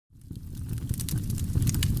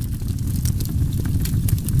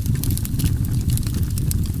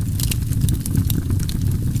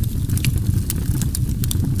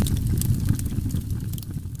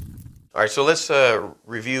All right, so let's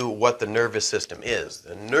review what the nervous system is.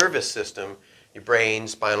 The nervous system, your brain,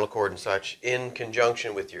 spinal cord and such, in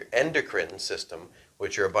conjunction with your endocrine system,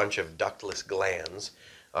 which are a bunch of ductless glands.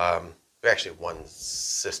 Actually one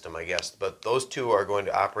system, I guess, but those two are going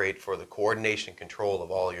to operate for the coordination and control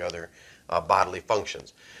of all your other bodily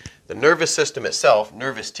functions. The nervous system itself,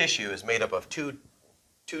 nervous tissue, is made up of two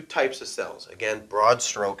types of cells. Again, broad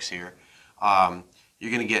strokes here.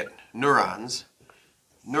 You're going to get neurons.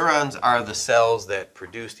 Neurons are the cells that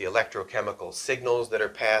produce the electrochemical signals that are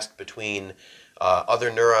passed between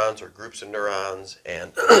other neurons or groups of neurons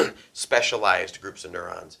and specialized groups of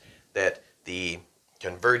neurons. That the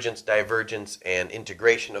convergence, divergence, and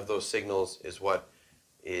integration of those signals is what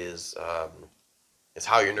is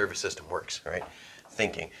how your nervous system works, right?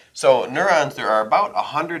 Thinking. So neurons, there are about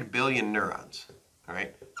 100 billion neurons, all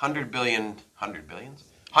right? 100 billion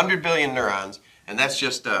neurons, and that's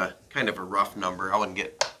just kind of a rough number. I wouldn't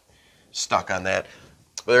get stuck on that.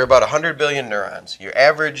 But there are about 100 billion neurons. Your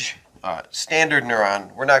average standard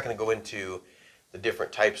neuron, we're not going to go into the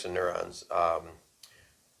different types of neurons, the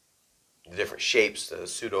different shapes, the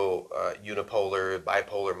pseudo unipolar,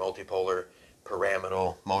 bipolar, multipolar,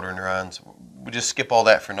 pyramidal, motor neurons. We'll just skip all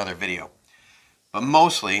that for another video. But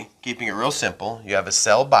mostly, keeping it real simple, you have a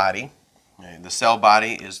cell body. The cell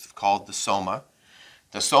body is called the soma.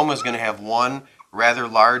 The soma is going to have one rather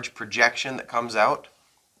large projection that comes out.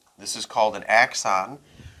 This is called an axon.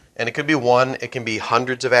 And it could be one, it can be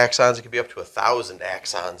hundreds of axons, it could be up to 1,000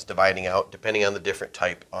 axons dividing out, depending on the different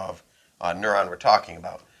type of neuron we're talking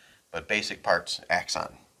about. But basic parts,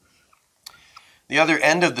 axon. The other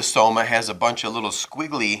end of the soma has a bunch of little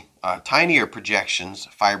squiggly, tinier projections,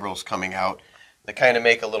 fibrils coming out, that kind of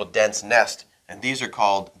make a little dense nest, and these are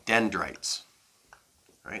called dendrites,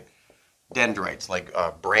 right? Dendrites, like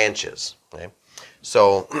branches, okay?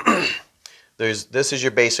 So this is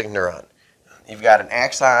your basic neuron. You've got an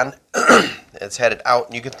axon that's headed out,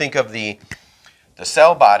 and you can think of the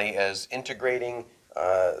cell body as integrating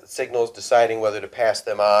signals, deciding whether to pass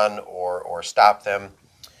them on or stop them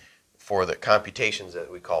for the computations that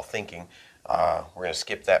we call thinking. We're going to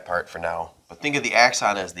skip that part for now. But think of the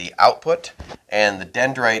axon as the output and the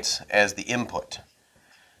dendrites as the input.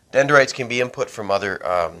 Dendrites can be input from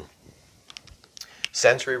other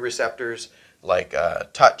sensory receptors like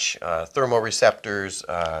touch, thermoreceptors,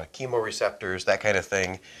 chemoreceptors, that kind of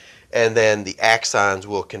thing. And then the axons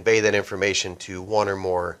will convey that information to one or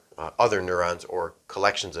more other neurons or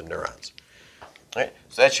collections of neurons. All right?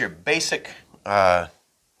 So that's your basic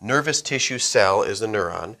nervous tissue cell is a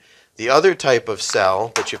neuron. The other type of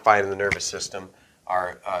cell that you find in the nervous system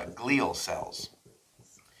are glial cells.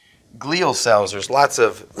 Glial cells, there's lots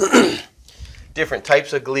of different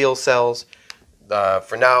types of glial cells.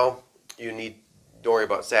 For now, don't worry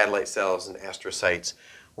about satellite cells and astrocytes.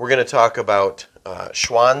 We're going to talk about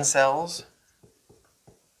Schwann cells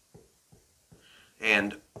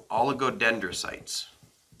and oligodendrocytes.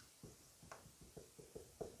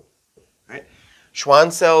 Right?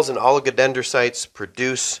 Schwann cells and oligodendrocytes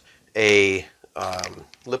produce a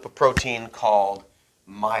lipoprotein called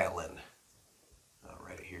myelin. I'll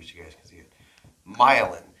write it here so you guys can see it.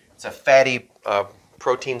 Myelin. It's a fatty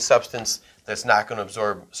protein substance that's not going to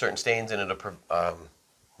absorb certain stains, and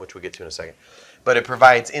which we'll get to in a second. But it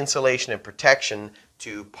provides insulation and protection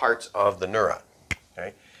to parts of the neuron.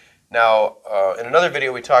 Okay? Now, in another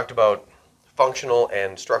video, we talked about functional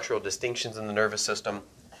and structural distinctions in the nervous system.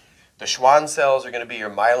 The Schwann cells are going to be your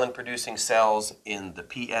myelin-producing cells in the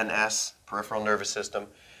PNS, peripheral nervous system,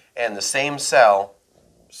 and the same cell,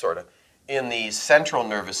 sort of, in the central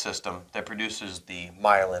nervous system that produces the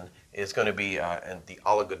myelin is going to be in the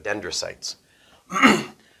oligodendrocytes.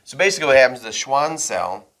 So basically what happens is the Schwann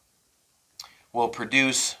cell will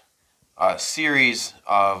produce a series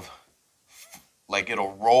of, like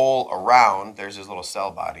it'll roll around, there's this little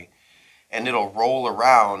cell body, and it'll roll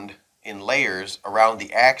around in layers around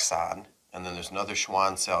the axon, and then there's another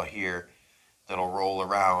Schwann cell here that'll roll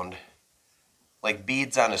around like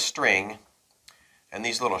beads on a string, and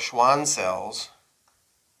these little Schwann cells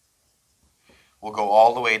will go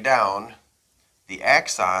all the way down the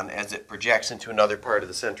axon as it projects into another part of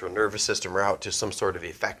the central nervous system or out to some sort of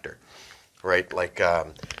effector, right? Like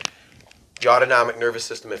the autonomic nervous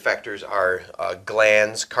system effectors are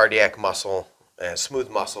glands, cardiac muscle, smooth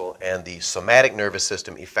muscle, and the somatic nervous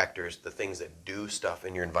system effectors, the things that do stuff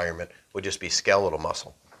in your environment, would just be skeletal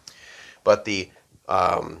muscle. But the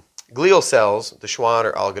glial cells, the Schwann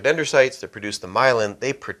or oligodendrocytes that produce the myelin,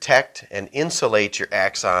 they protect and insulate your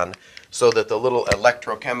axon so that the little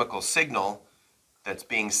electrochemical signal that's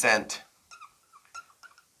being sent,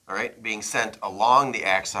 all right, being sent along the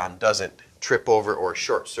axon doesn't trip over or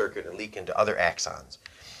short circuit and leak into other axons.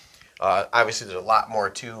 Obviously, there's a lot more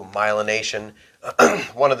to myelination.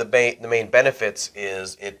 One of the main benefits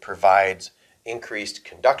is it provides increased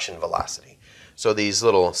conduction velocity. So these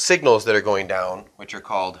little signals that are going down, which are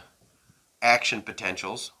called action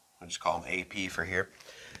potentials, we'll just call them AP for here.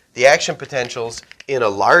 The action potentials in a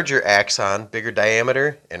larger axon, bigger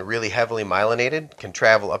diameter, and really heavily myelinated can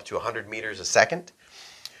travel up to 100 meters a second,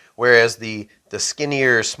 whereas the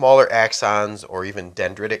skinnier, smaller axons or even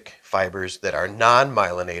dendritic fibers that are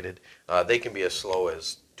non-myelinated, they can be as slow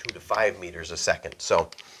as 2 to 5 meters a second. So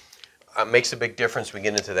it makes a big difference. We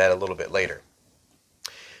get into that a little bit later.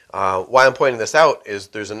 Why I'm pointing this out is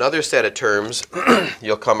there's another set of terms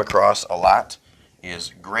you'll come across a lot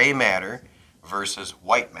is gray matter versus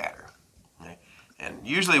white matter. Okay? And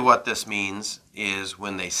usually what this means is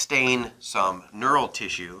when they stain some neural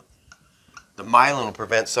tissue, the myelin will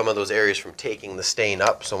prevent some of those areas from taking the stain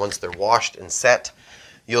up. So once they're washed and set,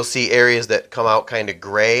 you'll see areas that come out kind of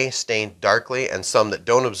gray, stained darkly, and some that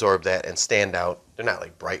don't absorb that and stand out. They're not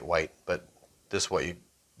like bright white, but this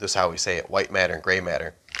is how we say it, white matter and gray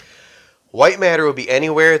matter. White matter will be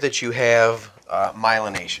anywhere that you have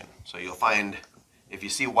myelination. So you'll find, if you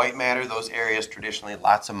see white matter, those areas traditionally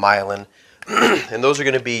lots of myelin, and those are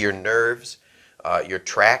going to be your nerves, your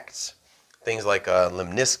tracts, things like a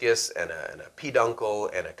lemniscus and a peduncle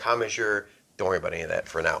and a commissure. Don't worry about any of that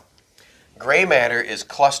for now. Gray matter is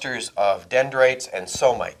clusters of dendrites and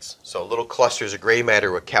somites. So little clusters of gray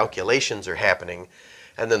matter where calculations are happening.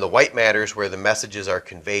 And then the white matter is where the messages are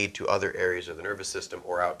conveyed to other areas of the nervous system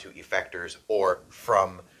or out to effectors or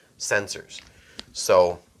from sensors.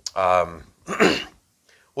 So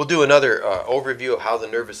we'll do another overview of how the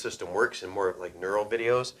nervous system works in more like neural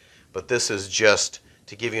videos. But this is just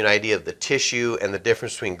to give you an idea of the tissue and the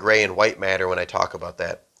difference between gray and white matter when I talk about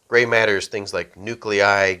that. Gray matter is things like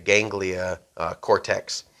nuclei, ganglia,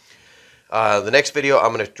 cortex. The next video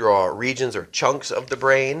I'm going to draw regions or chunks of the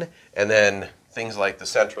brain, and then things like the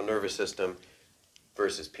central nervous system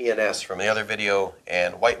versus PNS from the other video,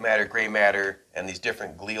 and white matter, gray matter, and these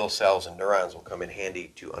different glial cells and neurons will come in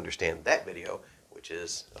handy to understand that video, which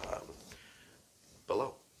is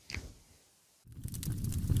below.